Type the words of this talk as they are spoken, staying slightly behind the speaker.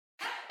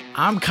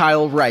I'm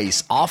Kyle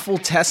Rice, awful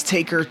test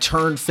taker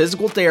turned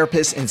physical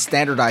therapist and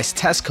standardized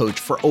test coach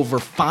for over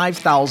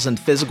 5,000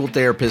 physical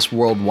therapists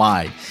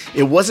worldwide.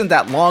 It wasn't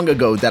that long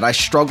ago that I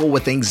struggled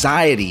with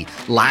anxiety,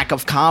 lack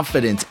of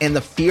confidence, and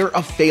the fear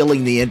of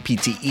failing the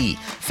NPTE.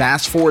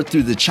 Fast forward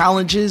through the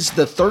challenges,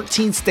 the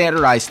 13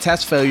 standardized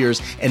test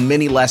failures, and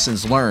many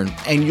lessons learned,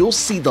 and you'll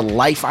see the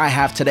life I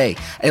have today,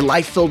 a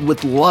life filled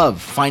with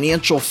love,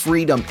 financial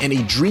freedom, and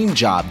a dream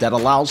job that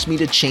allows me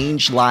to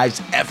change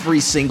lives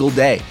every single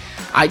day.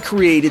 I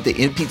created the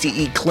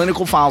NPTE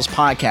Clinical Files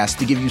podcast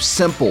to give you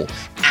simple,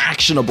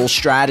 actionable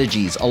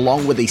strategies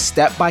along with a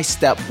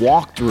step-by-step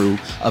walkthrough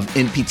of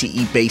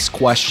NPTE-based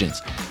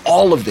questions.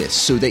 All of this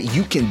so that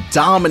you can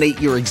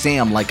dominate your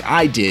exam like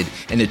I did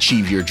and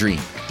achieve your dream.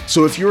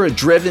 So if you're a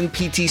driven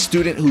PT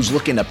student who's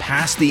looking to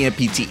pass the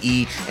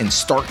NPTE and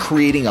start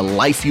creating a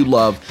life you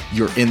love,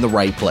 you're in the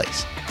right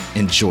place.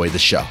 Enjoy the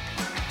show.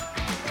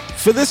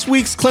 For this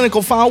week's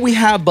clinical file, we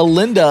have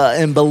Belinda,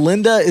 and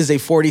Belinda is a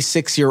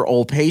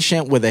 46-year-old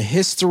patient with a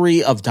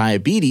history of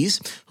diabetes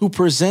who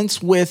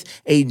presents with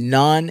a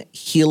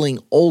non-healing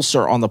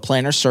ulcer on the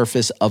plantar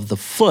surface of the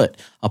foot.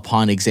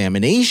 Upon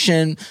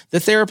examination, the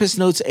therapist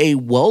notes a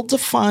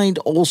well-defined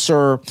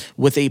ulcer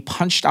with a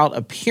punched-out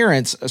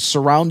appearance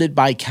surrounded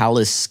by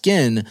callous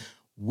skin.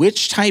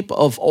 Which type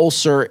of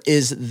ulcer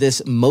is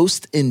this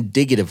most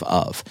indicative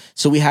of?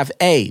 So we have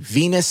A,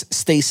 venous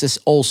stasis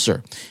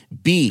ulcer,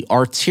 B,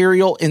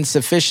 arterial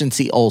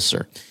insufficiency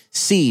ulcer,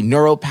 C,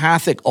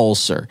 neuropathic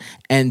ulcer,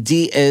 and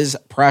D is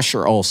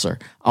pressure ulcer.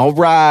 All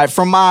right,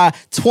 from my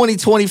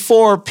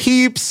 2024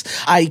 peeps,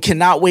 I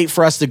cannot wait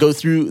for us to go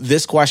through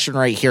this question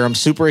right here. I'm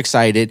super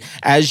excited.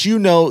 As you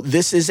know,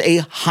 this is a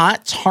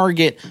hot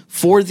target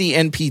for the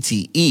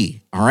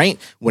NPTE, all right?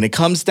 When it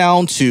comes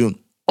down to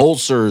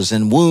ulcers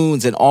and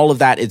wounds and all of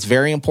that, it's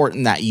very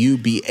important that you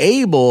be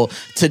able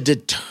to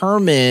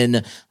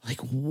determine, like,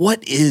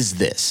 what is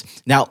this?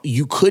 Now,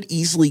 you could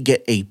easily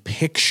get a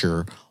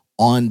picture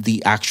on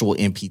the actual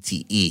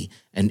NPTE,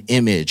 an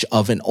image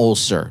of an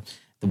ulcer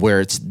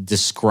where it's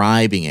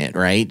describing it,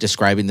 right?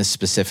 Describing the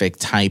specific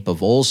type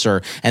of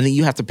ulcer. And then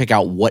you have to pick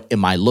out, what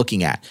am I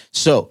looking at?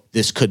 So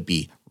this could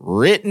be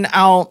written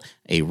out,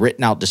 a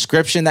written out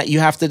description that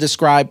you have to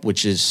describe,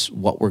 which is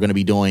what we're going to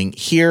be doing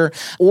here.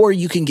 Or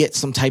you can get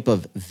some type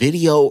of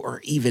video or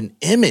even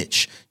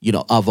image,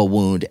 of a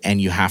wound,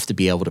 and you have to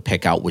be able to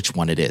pick out which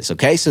one it is.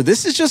 Okay. So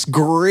this is just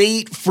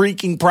great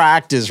freaking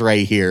practice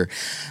right here.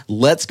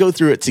 Let's go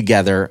through it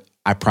together.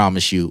 I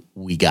promise you,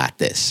 we got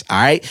this.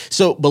 All right.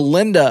 So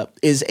Belinda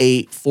is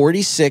a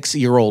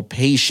 46-year-old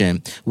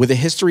patient with a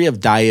history of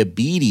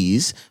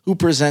diabetes who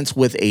presents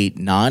with a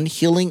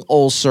non-healing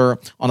ulcer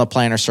on the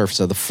plantar surface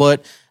of the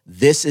foot.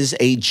 This is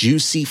a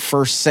juicy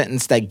first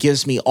sentence that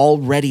gives me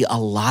already a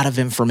lot of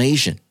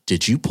information.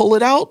 Did you pull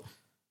it out?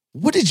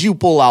 What did you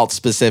pull out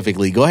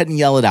specifically? Go ahead and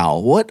yell it out.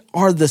 What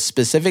are the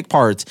specific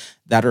parts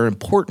that are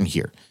important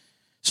here?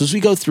 So as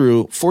we go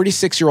through,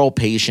 46-year-old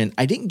patient,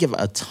 I didn't give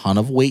a ton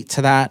of weight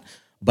to that,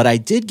 but I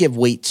did give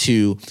weight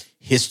to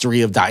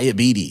history of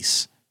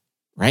diabetes,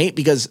 right?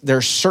 Because there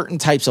are certain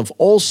types of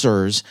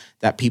ulcers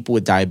that people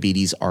with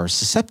diabetes are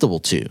susceptible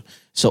to.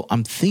 So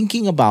I'm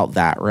thinking about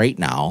that right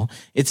now.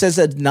 It says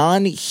a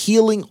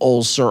non-healing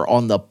ulcer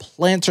on the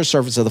plantar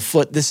surface of the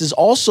foot. This is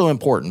also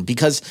important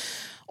because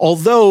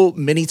although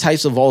many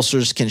types of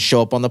ulcers can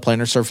show up on the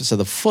plantar surface of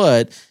the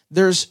foot,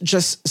 there's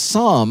just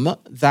some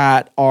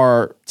that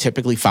are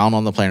typically found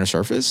on the plantar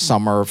surface.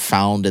 Some are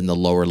found in the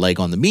lower leg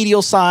on the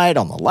medial side,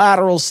 on the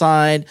lateral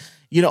side,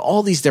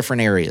 all these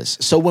different areas.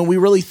 So when we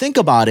really think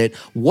about it,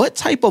 what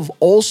type of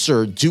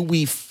ulcer do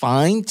we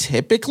find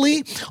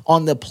typically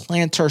on the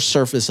plantar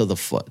surface of the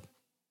foot?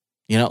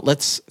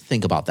 Let's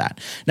think about that.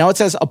 Now it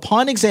says,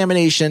 upon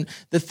examination,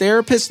 the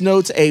therapist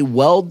notes a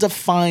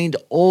well-defined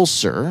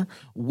ulcer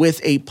with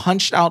a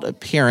punched out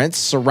appearance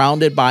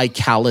surrounded by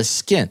callous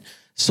skin.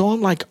 So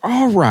I'm like,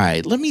 all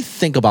right, let me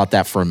think about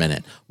that for a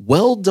minute.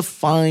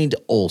 Well-defined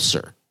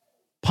ulcer,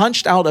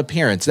 punched out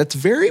appearance. That's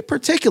very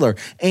particular.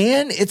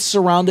 And it's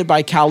surrounded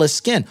by callous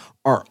skin.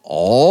 Are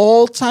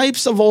all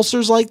types of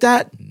ulcers like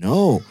that?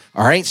 No.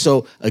 All right.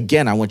 So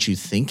again, I want you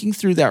thinking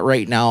through that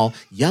right now.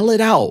 Yell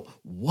it out.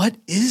 What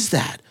is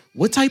that?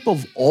 What type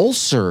of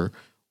ulcer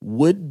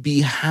would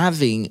be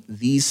having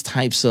these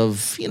types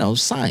of,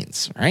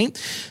 signs, right?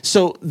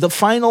 So the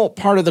final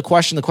part of the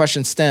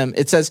question stem,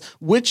 it says,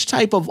 which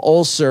type of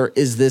ulcer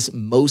is this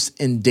most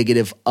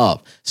indicative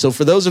of? So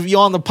for those of you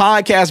on the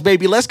podcast,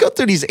 baby, let's go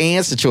through these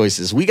answer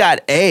choices. We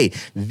got A,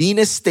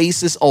 venous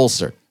stasis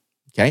ulcer.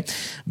 Okay.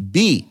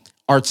 B,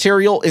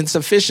 arterial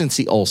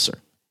insufficiency ulcer.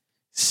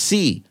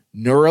 C,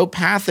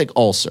 neuropathic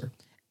ulcer.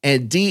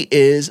 And D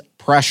is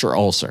pressure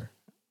ulcer.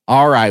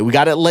 All right, we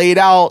got it laid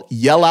out.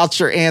 Yell out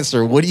your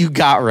answer. What do you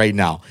got right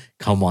now?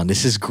 Come on,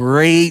 this is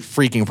great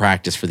freaking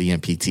practice for the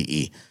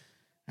NPTE.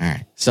 All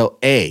right, so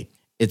A,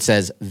 it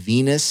says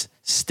venous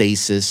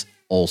stasis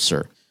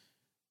ulcer.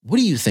 What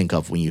do you think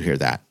of when you hear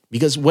that?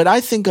 Because what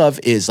I think of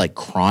is like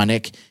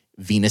chronic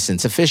venous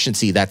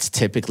insufficiency. That's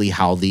typically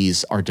how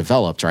these are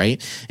developed,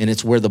 right? And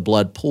it's where the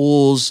blood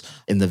pools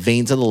in the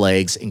veins of the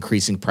legs,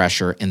 increasing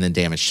pressure and then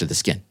damage to the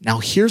skin. Now,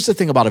 here's the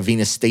thing about a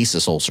venous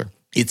stasis ulcer.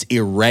 It's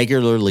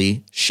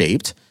irregularly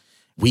shaped,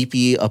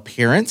 weepy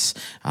appearance,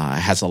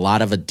 has a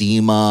lot of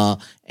edema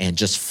and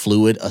just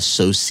fluid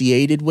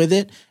associated with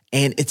it.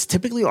 And it's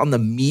typically on the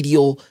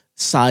medial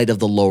side of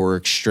the lower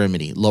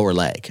extremity, lower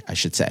leg, I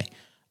should say.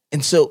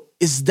 And so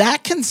is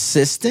that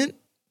consistent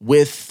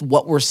with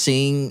what we're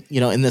seeing,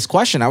 in this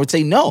question? I would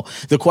say no.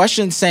 The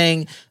question's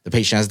saying the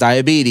patient has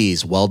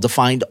diabetes,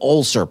 well-defined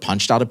ulcer,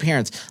 punched out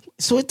appearance.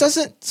 So it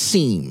doesn't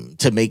seem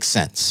to make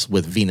sense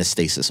with venous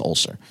stasis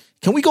ulcer.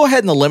 Can we go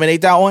ahead and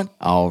eliminate that one?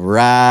 All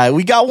right,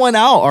 we got one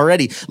out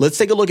already. Let's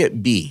take a look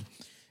at B.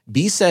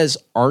 B says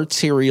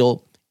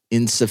arterial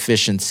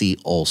insufficiency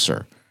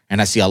ulcer.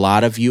 And I see a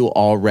lot of you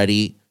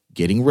already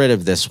getting rid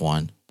of this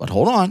one, but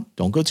hold on,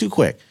 don't go too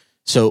quick.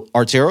 So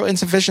arterial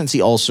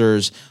insufficiency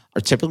ulcers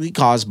are typically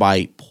caused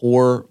by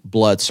poor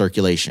blood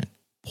circulation.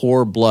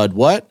 Poor blood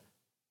what?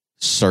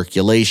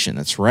 Circulation,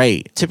 that's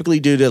right. Typically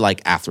due to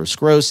like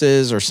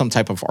atherosclerosis or some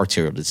type of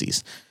arterial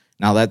disease.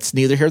 Now that's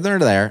neither here nor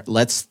there.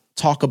 Let's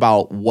talk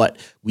about what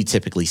we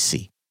typically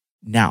see.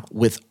 Now,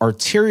 with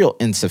arterial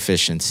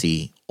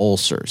insufficiency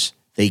ulcers,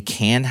 they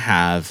can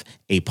have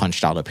a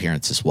punched out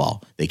appearance as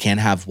well. They can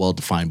have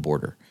well-defined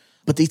border,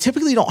 but they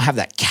typically don't have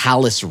that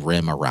callous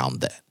rim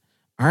around it.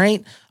 All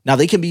right. Now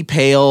they can be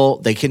pale,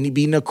 they can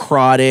be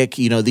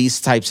necrotic,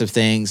 these types of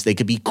things. They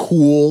could be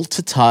cool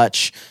to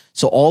touch.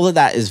 So all of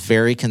that is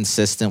very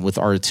consistent with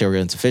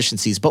arterial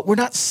insufficiencies, but we're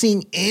not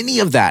seeing any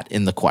of that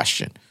in the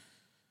question.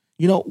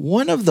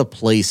 One of the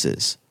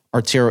places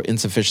arterial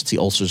insufficiency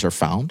ulcers are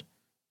found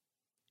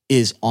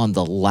is on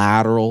the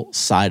lateral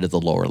side of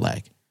the lower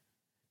leg.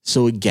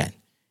 So again,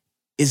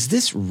 is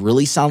this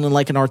really sounding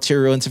like an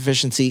arterial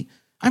insufficiency?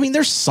 I mean,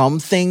 there's some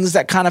things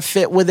that kind of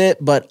fit with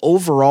it, but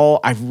overall,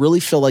 I really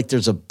feel like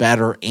there's a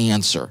better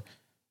answer.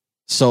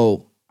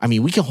 So,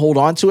 we can hold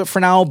on to it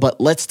for now,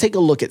 but let's take a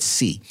look at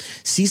C.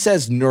 C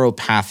says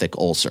neuropathic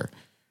ulcer.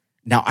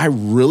 Now, I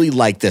really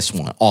like this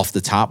one off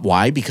the top.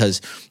 Why?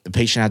 Because the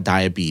patient had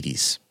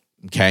diabetes,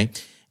 okay?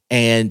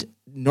 And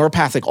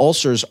neuropathic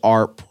ulcers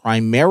are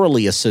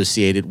primarily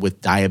associated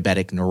with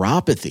diabetic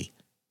neuropathy.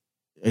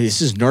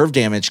 This is nerve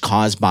damage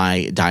caused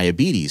by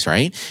diabetes,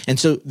 right? And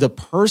so the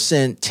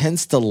person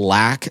tends to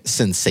lack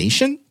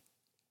sensation.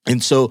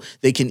 And so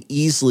they can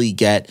easily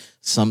get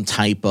some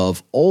type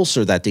of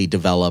ulcer that they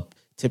develop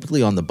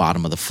typically on the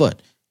bottom of the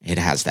foot. It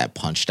has that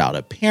punched out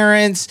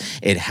appearance.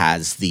 It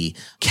has the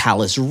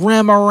callous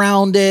rim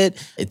around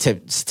it. It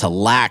tends to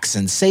lack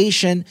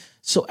sensation.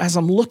 So as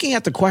I'm looking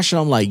at the question,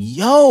 I'm like,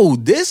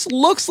 this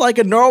looks like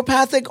a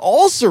neuropathic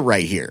ulcer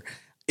right here.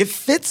 It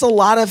fits a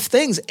lot of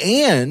things,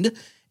 and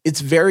it's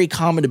very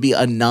common to be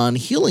a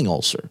non-healing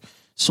ulcer.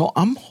 So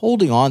I'm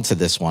holding on to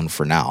this one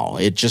for now.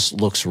 It just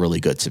looks really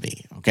good to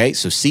me. Okay,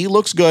 so C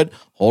looks good.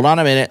 Hold on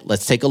a minute.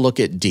 Let's take a look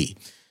at D,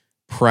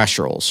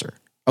 pressure ulcer.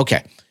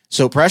 Okay,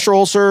 so pressure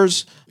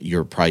ulcers,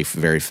 you're probably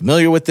very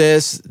familiar with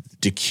this.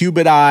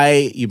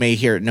 Decubiti, you may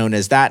hear it known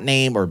as that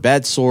name, or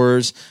bed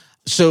sores.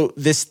 So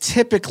this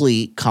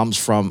typically comes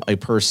from a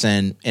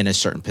person in a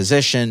certain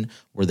position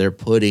where they're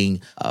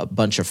putting a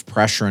bunch of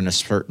pressure in a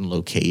certain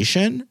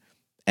location,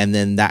 and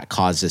then that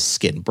causes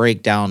skin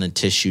breakdown and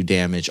tissue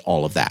damage,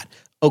 all of that.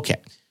 Okay.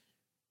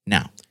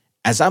 Now,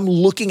 as I'm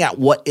looking at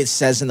what it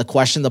says in the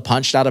question, the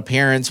punched out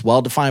appearance,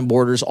 well-defined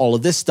borders, all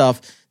of this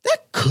stuff,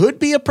 that could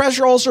be a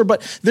pressure ulcer,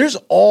 but there's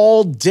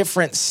all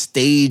different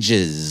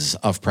stages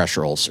of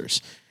pressure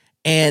ulcers.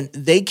 And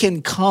they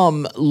can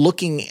come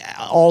looking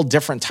all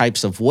different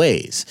types of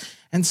ways.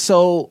 And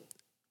so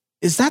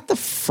is that the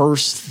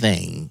first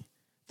thing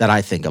that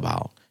I think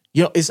about?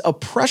 Is a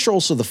pressure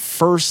ulcer the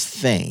first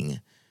thing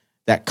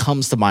that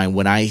comes to mind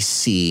when I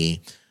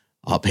see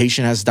a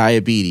patient has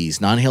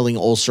diabetes, non-healing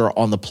ulcer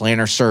on the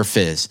plantar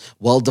surface,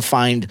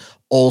 well-defined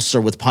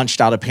ulcer with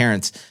punched out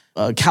appearance,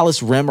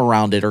 callous rim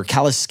around it, or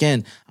callous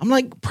skin? I'm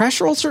like,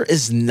 pressure ulcer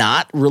is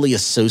not really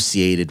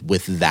associated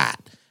with that.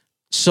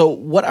 So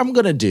what I'm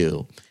going to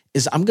do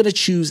is I'm going to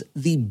choose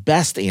the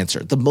best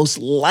answer, the most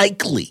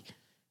likely,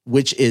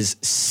 which is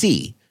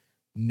C,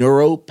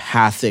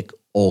 neuropathic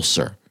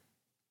ulcer.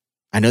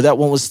 I know that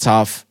one was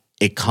tough.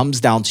 It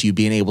comes down to you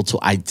being able to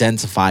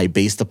identify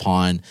based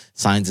upon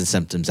signs and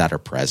symptoms that are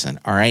present,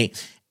 all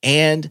right?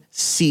 And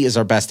C is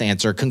our best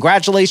answer.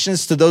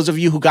 Congratulations to those of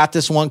you who got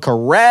this one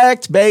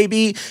correct,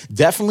 baby.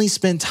 Definitely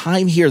spend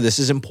time here. This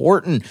is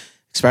important,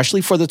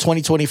 especially for the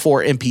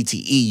 2024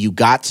 MPTE. You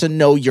got to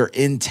know your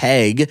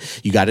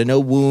INTEG. You got to know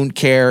wound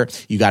care.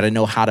 You got to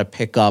know how to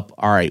pick up,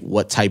 all right,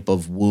 what type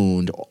of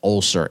wound or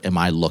ulcer am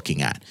I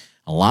looking at?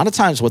 A lot of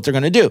times what they're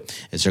going to do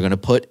is they're going to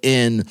put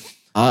in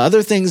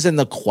other things in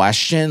the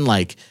question,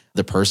 like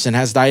the person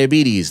has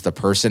diabetes, the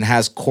person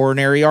has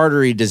coronary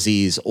artery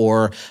disease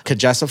or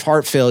congestive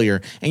heart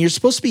failure, and you're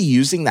supposed to be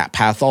using that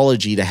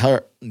pathology to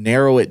help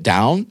narrow it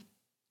down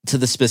to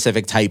the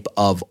specific type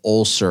of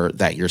ulcer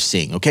that you're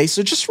seeing. Okay,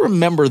 so just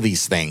remember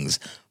these things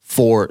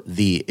for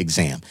the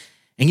exam.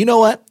 And you know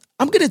what?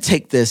 I'm going to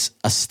take this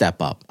a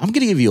step up. I'm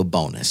going to give you a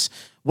bonus.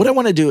 What I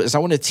want to do is I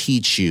want to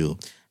teach you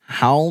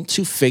how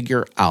to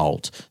figure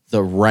out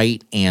the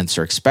right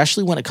answer,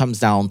 especially when it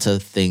comes down to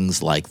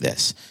things like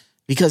this.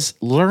 Because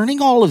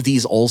learning all of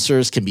these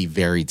ulcers can be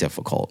very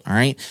difficult, all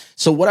right?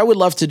 So what I would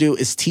love to do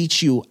is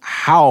teach you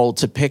how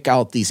to pick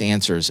out these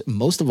answers.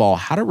 Most of all,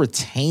 how to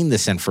retain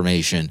this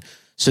information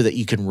so that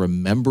you can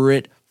remember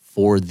it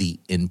for the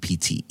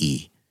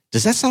NPTE.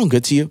 Does that sound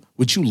good to you?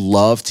 Would you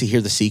love to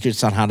hear the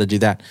secrets on how to do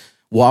that?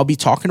 Well, I'll be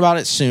talking about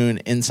it soon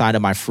inside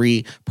of my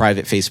free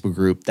private Facebook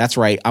group. That's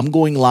right. I'm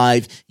going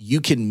live.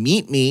 You can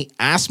meet me,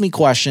 ask me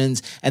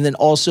questions, and then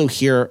also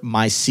hear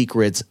my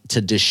secrets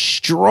to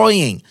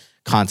destroying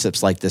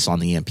concepts like this on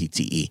the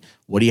NPTE.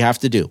 What do you have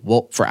to do?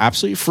 Well, for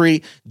absolutely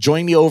free,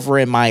 join me over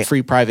in my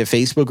free private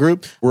Facebook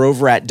group. We're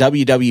over at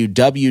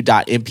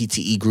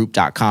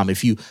www.mptegroup.com.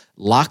 If you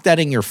lock that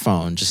in your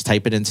phone, just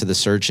type it into the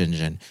search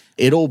engine.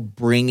 It'll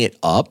bring it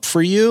up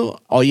for you.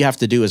 All you have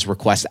to do is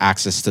request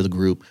access to the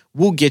group.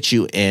 We'll get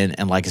you in.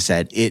 And like I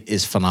said, it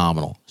is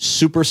phenomenal.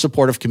 Super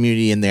supportive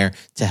community in there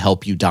to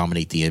help you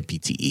dominate the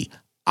NPTE.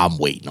 I'm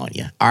waiting on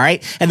you. All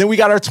right. And then we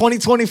got our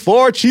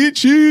 2024 cheat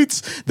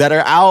sheets that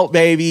are out,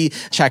 baby.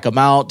 Check them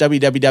out.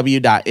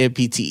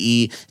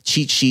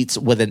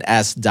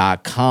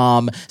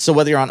 www.mptecheatswithans.com. So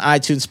whether you're on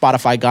iTunes,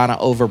 Spotify, Ghana,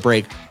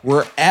 Overbreak,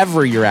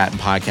 wherever you're at in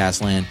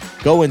podcast land,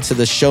 go into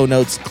the show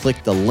notes,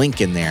 click the link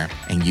in there,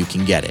 and you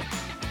can get it.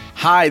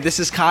 Hi, this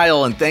is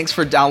Kyle, and thanks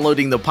for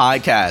downloading the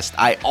podcast.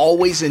 I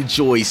always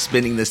enjoy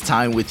spending this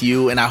time with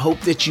you, and I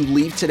hope that you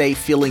leave today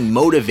feeling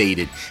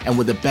motivated and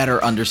with a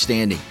better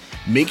understanding.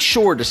 Make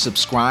sure to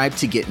subscribe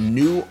to get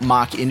new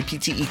mock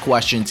NPTE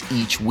questions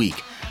each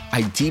week.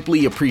 I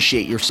deeply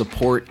appreciate your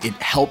support. It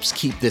helps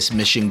keep this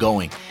mission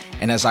going.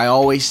 And as I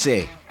always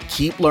say,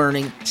 keep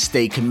learning,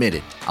 stay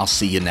committed. I'll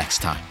see you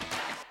next time.